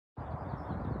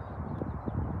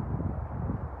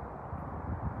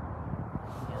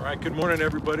All right, good morning,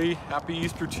 everybody. Happy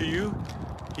Easter to you.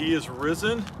 He is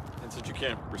risen, and since you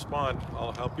can't respond,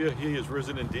 I'll help you. He is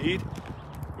risen indeed.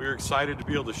 We're excited to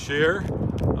be able to share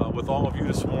with all of you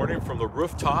this morning from the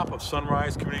rooftop of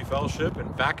Sunrise Community Fellowship in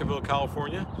Vacaville,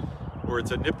 California, where it's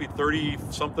a nippy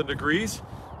 30-something degrees,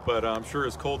 but I'm sure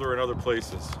it's colder in other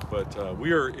places. But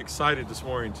we are excited this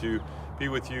morning to be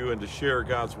with you and to share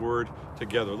God's Word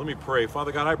together. Let me pray.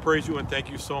 Father God, I praise you and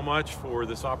thank you so much for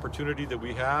this opportunity that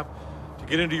we have to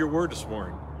get into your Word this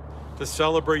morning, to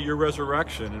celebrate your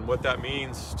resurrection and what that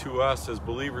means to us as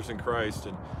believers in Christ.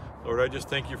 And Lord, I just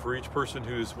thank you for each person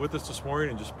who's with us this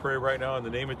morning, and just pray right now in the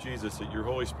name of Jesus that your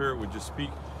Holy Spirit would just speak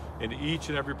into each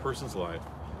and every person's life.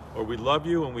 Lord, we love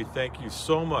you and we thank you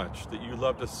so much that you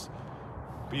loved us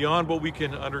beyond what we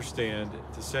can understand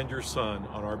to send your Son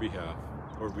on our behalf.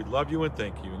 Lord, we love you and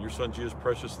thank you. In your Son Jesus'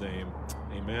 precious name,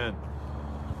 amen.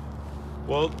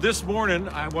 Well, this morning,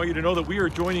 I want you to know that we are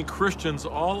joining Christians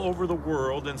all over the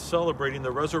world in celebrating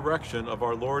the resurrection of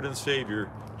our Lord and Savior,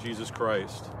 Jesus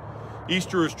Christ.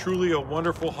 Easter is truly a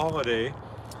wonderful holiday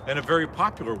and a very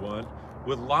popular one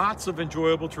with lots of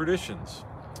enjoyable traditions.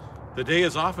 The day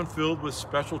is often filled with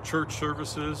special church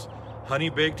services,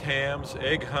 honey-baked hams,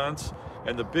 egg hunts,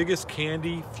 and the biggest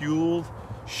candy-fueled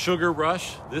sugar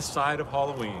rush this side of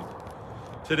Halloween.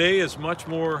 Today is much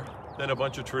more than a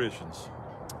bunch of traditions.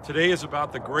 Today is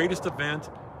about the greatest event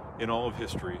in all of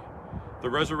history, the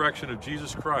resurrection of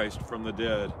Jesus Christ from the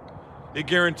dead. It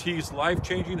guarantees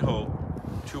life-changing hope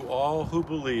to all who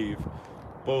believe,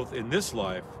 both in this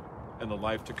life and the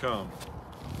life to come.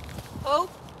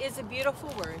 Hope is a beautiful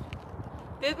word.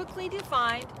 Biblically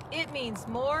defined, it means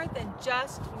more than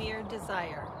just mere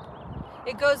desire.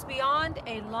 It goes beyond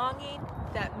a longing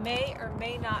that may or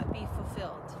may not be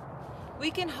fulfilled.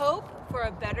 We can hope for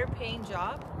a better paying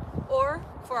job or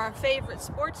for our favorite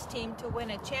sports team to win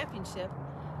a championship,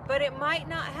 but it might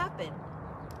not happen.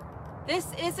 This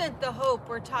isn't the hope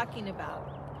we're talking about.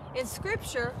 In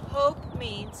Scripture, hope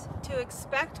means to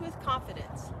expect with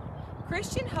confidence.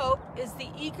 Christian hope is the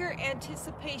eager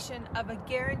anticipation of a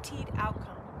guaranteed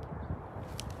outcome.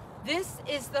 This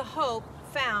is the hope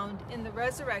found in the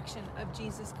resurrection of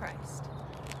Jesus Christ.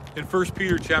 In 1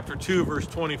 Peter chapter 2, verse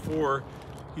 24,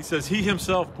 he says, "He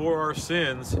himself bore our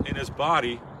sins in his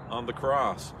body on the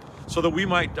cross, so that we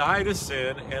might die to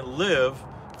sin and live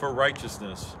for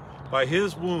righteousness. By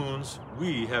his wounds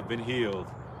we have been healed."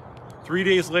 3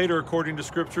 days later, according to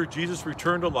Scripture, Jesus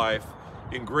returned to life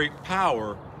in great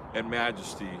power and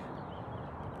majesty.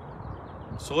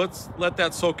 So let's let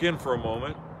that soak in for a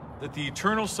moment, that the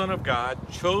eternal Son of God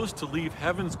chose to leave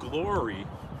heaven's glory,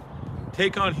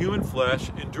 take on human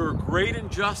flesh, endure great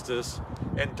injustice,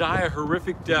 and die a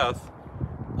horrific death,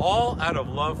 all out of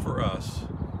love for us,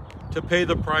 to pay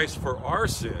the price for our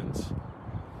sins.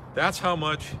 That's how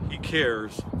much he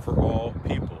cares for all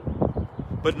people.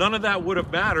 But none of that would have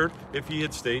mattered if he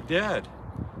had stayed dead.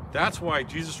 That's why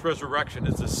Jesus' resurrection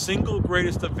is the single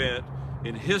greatest event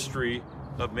in history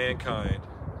of mankind.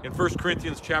 In 1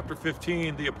 Corinthians chapter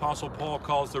 15, the Apostle Paul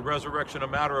calls the resurrection a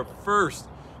matter of first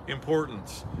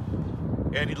importance.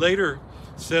 And he later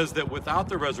says that without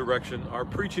the resurrection, our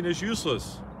preaching is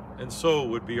useless, and so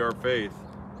would be our faith.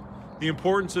 The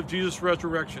importance of Jesus'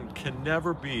 resurrection can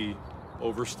never be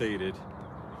overstated.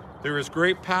 There is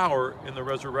great power in the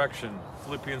resurrection.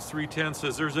 Philippians 3:10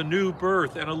 says there's a new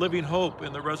birth and a living hope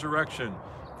in the resurrection.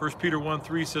 1 Peter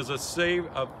 1:3 says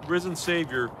a risen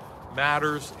Savior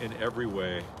matters in every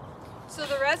way. So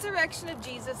the resurrection of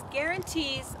Jesus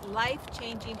guarantees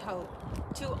life-changing hope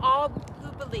to all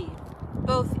who believe,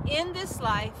 both in this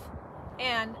life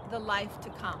and the life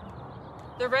to come.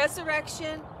 The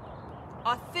resurrection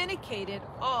authenticated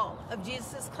all of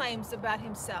Jesus' claims about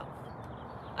himself.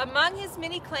 Among his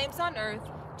many claims on earth,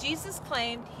 Jesus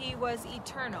claimed he was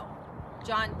eternal,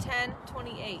 John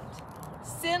 10:28,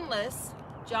 sinless,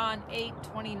 John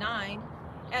 8:29,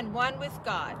 and one with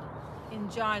God, in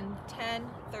John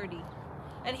 10:30.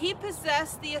 And he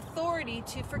possessed the authority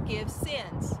to forgive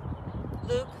sins,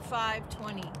 Luke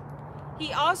 5:20.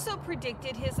 He also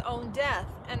predicted his own death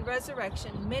and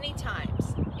resurrection many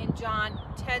times, in John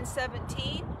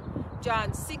 10:17,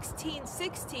 John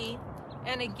 16:16,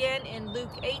 and again in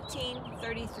Luke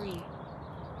 18:33.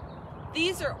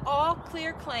 These are all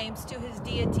clear claims to his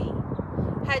deity.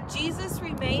 Had Jesus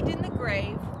remained in the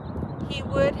grave, he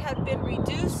would have been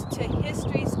reduced to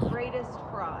history's greatest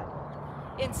fraud.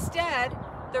 Instead,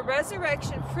 the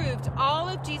resurrection proved all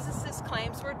of Jesus'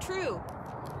 claims were true.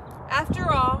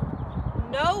 After all,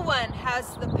 no one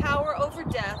has the power over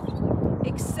death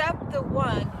except the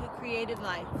one who created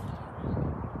life.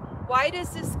 Why does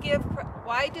this give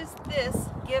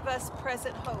us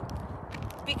present hope?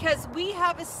 Because we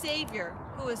have a Savior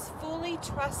who is fully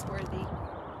trustworthy.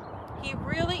 He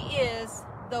really is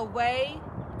the way,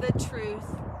 the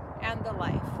truth, and the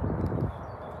life.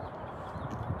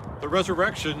 The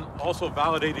resurrection also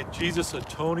validated Jesus'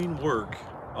 atoning work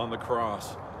on the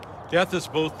cross. Death is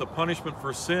both the punishment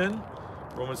for sin,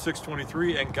 Romans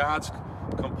 6:23, and God's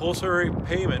compulsory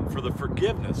payment for the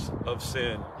forgiveness of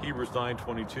sin, Hebrews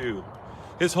 9:22.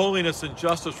 His holiness and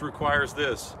justice requires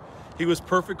this. He was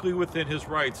perfectly within his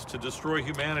rights to destroy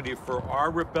humanity for our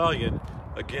rebellion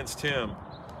against him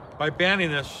by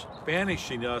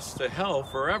banishing us to hell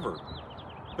forever.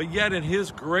 But yet in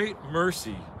his great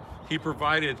mercy, he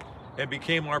provided and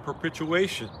became our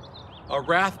perpetuation, a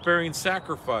wrath-bearing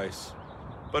sacrifice.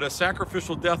 But a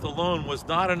sacrificial death alone was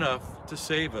not enough to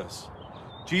save us.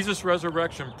 Jesus'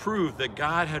 resurrection proved that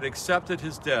God had accepted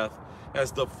his death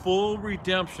as the full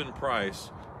redemption price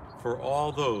for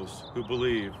all those who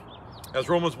believe. As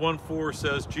Romans 1:4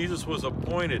 says, Jesus was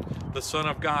appointed the Son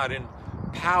of God in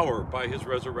power by his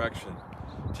resurrection.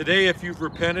 Today, if you've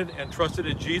repented and trusted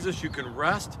in Jesus, you can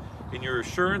rest in your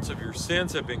assurance of your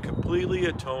sins have been completely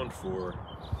atoned for.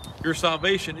 Your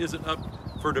salvation isn't up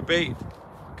for debate.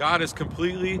 God is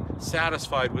completely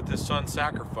satisfied with his Son's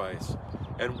sacrifice,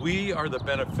 and we are the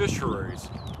beneficiaries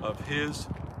of his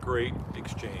great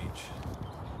exchange.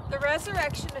 The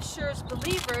resurrection assures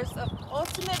believers of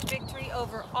ultimate victory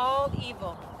over all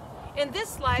evil. In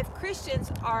this life,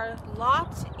 Christians are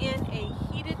locked in a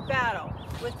heated battle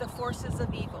with the forces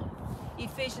of evil,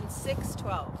 Ephesians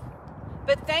 6:12.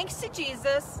 But thanks to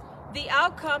Jesus, the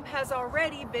outcome has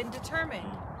already been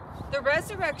determined. The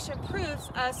resurrection proves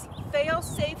us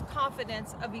fail-safe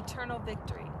confidence of eternal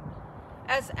victory.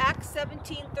 As Acts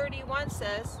 17:31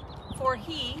 says, for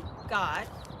he, God,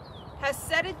 has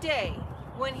set a day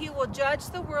when he will judge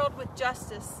the world with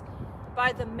justice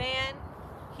by the man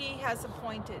he has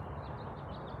appointed.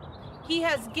 He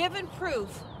has given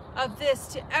proof of this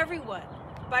to everyone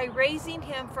by raising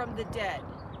him from the dead.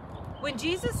 When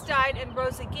Jesus died and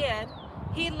rose again,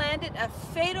 he landed a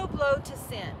fatal blow to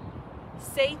sin,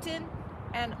 Satan,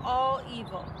 and all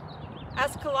evil.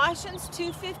 As Colossians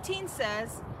 2:15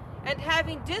 says, and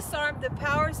having disarmed the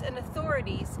powers and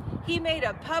authorities, he made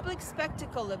a public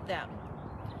spectacle of them,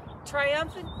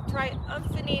 triumphing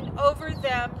over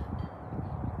them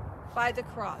by the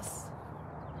cross.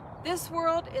 This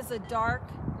world is a dark,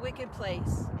 wicked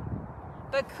place,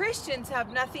 but Christians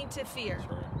have nothing to fear.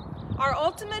 Our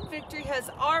ultimate victory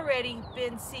has already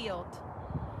been sealed.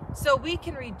 So we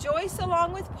can rejoice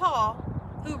along with Paul,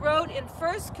 who wrote in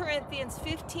 1 Corinthians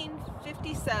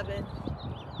 15:57,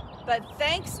 but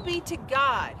thanks be to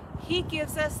God, he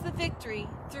gives us the victory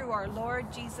through our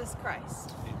Lord Jesus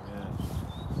Christ. Amen.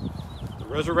 The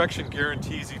resurrection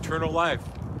guarantees eternal life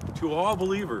to all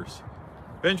believers.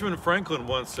 Benjamin Franklin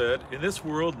once said, in this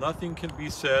world nothing can be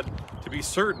said to be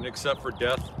certain except for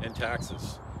death and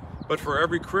taxes. But for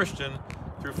every Christian,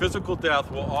 through physical death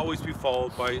will always be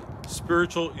followed by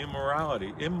spiritual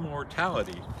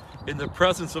immortality in the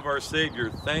presence of our Savior,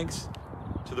 thanks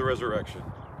to the resurrection.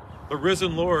 The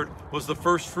risen Lord was the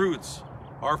first fruits,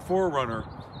 our forerunner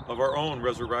of our own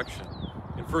resurrection.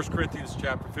 In 1 Corinthians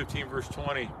chapter 15, verse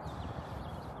 20,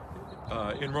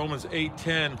 in Romans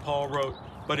 8:10, Paul wrote,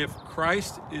 but if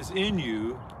Christ is in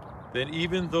you, then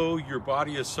even though your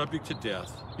body is subject to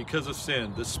death because of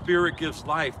sin, the Spirit gives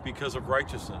life because of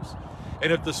righteousness.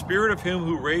 And if the Spirit of him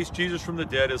who raised Jesus from the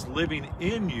dead is living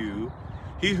in you,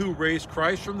 he who raised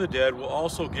Christ from the dead will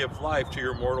also give life to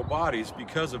your mortal bodies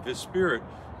because of his Spirit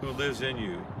who lives in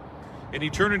you. In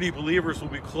eternity, believers will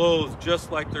be clothed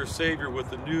just like their Savior with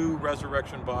the new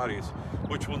resurrection bodies,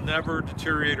 which will never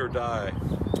deteriorate or die.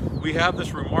 We have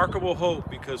this remarkable hope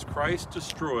because Christ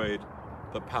destroyed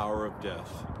the power of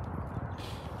death.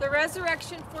 The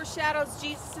resurrection foreshadows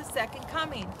Jesus' second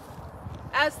coming.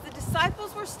 As the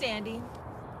disciples were standing,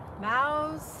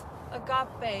 Mount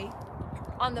Agape,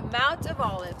 on the Mount of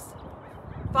Olives,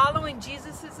 following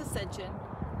Jesus' ascension,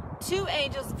 two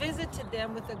angels visited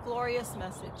them with a glorious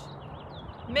message.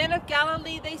 Men of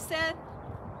Galilee, they said,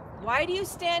 why do you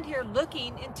stand here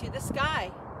looking into the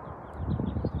sky?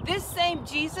 This same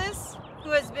Jesus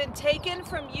who has been taken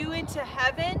from you into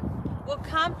heaven will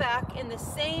come back in the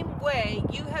same way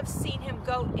you have seen him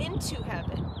go into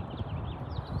heaven.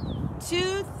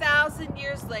 2,000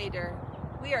 years later,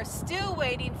 we are still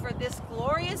waiting for this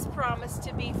glorious promise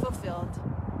to be fulfilled.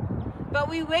 But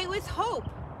we wait with hope,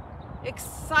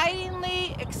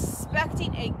 excitingly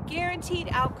expecting a guaranteed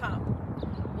outcome.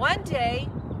 One day,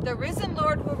 the risen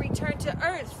Lord will return to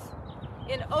earth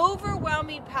in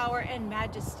overwhelming power and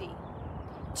majesty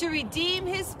to redeem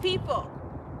his people,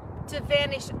 to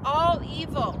vanish all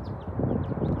evil,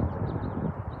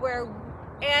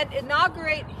 and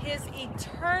inaugurate his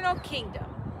eternal kingdom.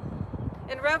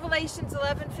 In Revelations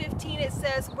 11:15 it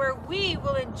says, where we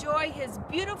will enjoy his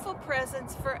beautiful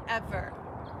presence forever.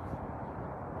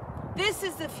 This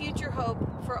is the future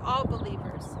hope for all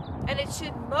believers, and it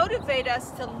should motivate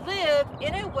us to live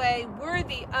in a way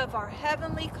worthy of our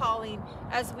heavenly calling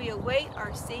as we await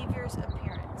our Savior's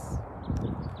appearance.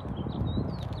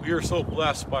 We are so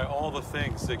blessed by all the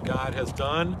things that God has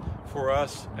done for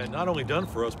us, and not only done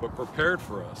for us, but prepared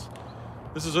for us.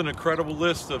 This is an incredible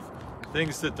list of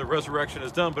things that the resurrection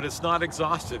has done, but it's not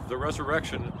exhaustive. The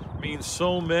resurrection means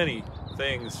so many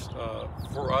things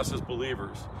for us as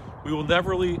believers. We will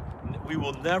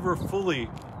never fully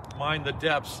mine the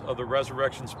depths of the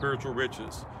resurrection spiritual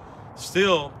riches.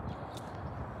 Still,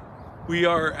 we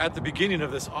are at the beginning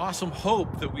of this awesome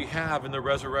hope that we have in the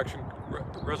resurrected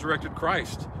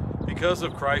Christ. Because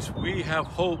of Christ, we have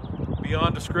hope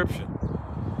beyond description.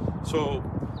 So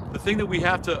the thing that we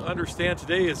have to understand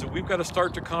today is that we've got to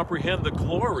start to comprehend the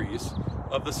glories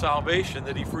of the salvation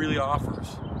that he freely offers.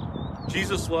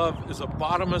 Jesus' love is a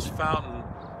bottomless fountain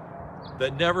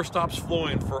that never stops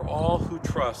flowing for all who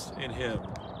trust in him.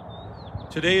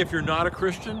 Today, if you're not a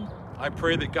Christian, I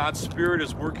pray that God's Spirit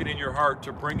is working in your heart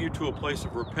to bring you to a place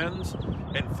of repentance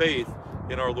and faith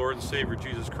in our Lord and Savior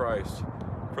Jesus Christ.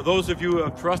 For those of you who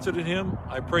have trusted in him,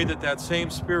 I pray that that same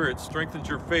Spirit strengthens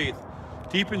your faith,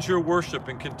 deepens your worship,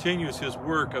 and continues his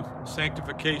work of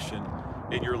sanctification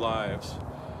in your lives.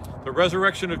 The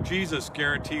resurrection of Jesus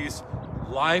guarantees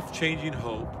life-changing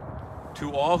hope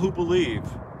to all who believe,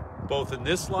 both in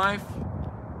this life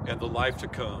and the life to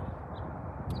come.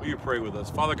 Will you pray with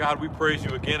us? Father God, we praise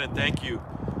you again and thank you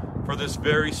for this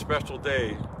very special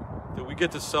day that we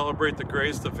get to celebrate the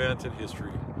greatest event in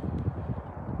history.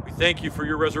 We thank you for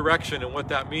your resurrection and what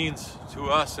that means to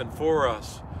us and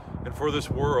for this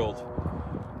world.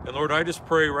 And Lord, I just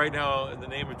pray right now in the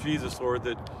name of Jesus, Lord,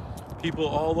 that people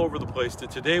all over the place,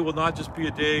 that today will not just be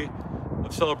a day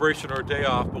of celebration or a day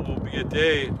off, but will be a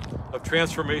day of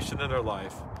transformation in their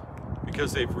life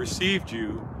because they've received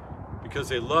you, because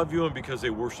they love you, and because they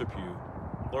worship you.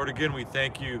 Lord, again, we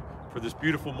thank you for this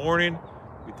beautiful morning.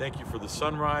 We thank you for the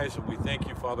sunrise, and we thank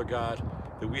you, Father God,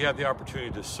 that we have the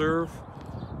opportunity to serve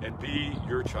and be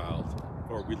your child.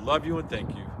 Lord, we love you and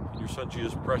thank you. In your Son,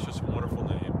 Jesus' precious and wonderful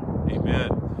name, amen.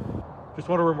 Just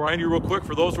want to remind you real quick,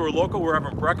 for those who are local, we're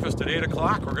having breakfast at 8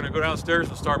 o'clock. We're going to go downstairs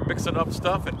and start mixing up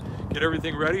stuff and get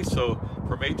everything ready. So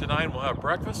from 8 to 9, we'll have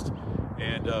breakfast.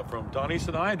 And from Donnie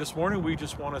and I this morning, we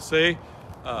just want to say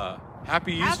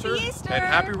Happy Easter and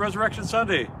Happy Resurrection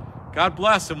Sunday. God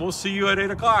bless, and we'll see you at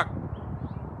 8 o'clock.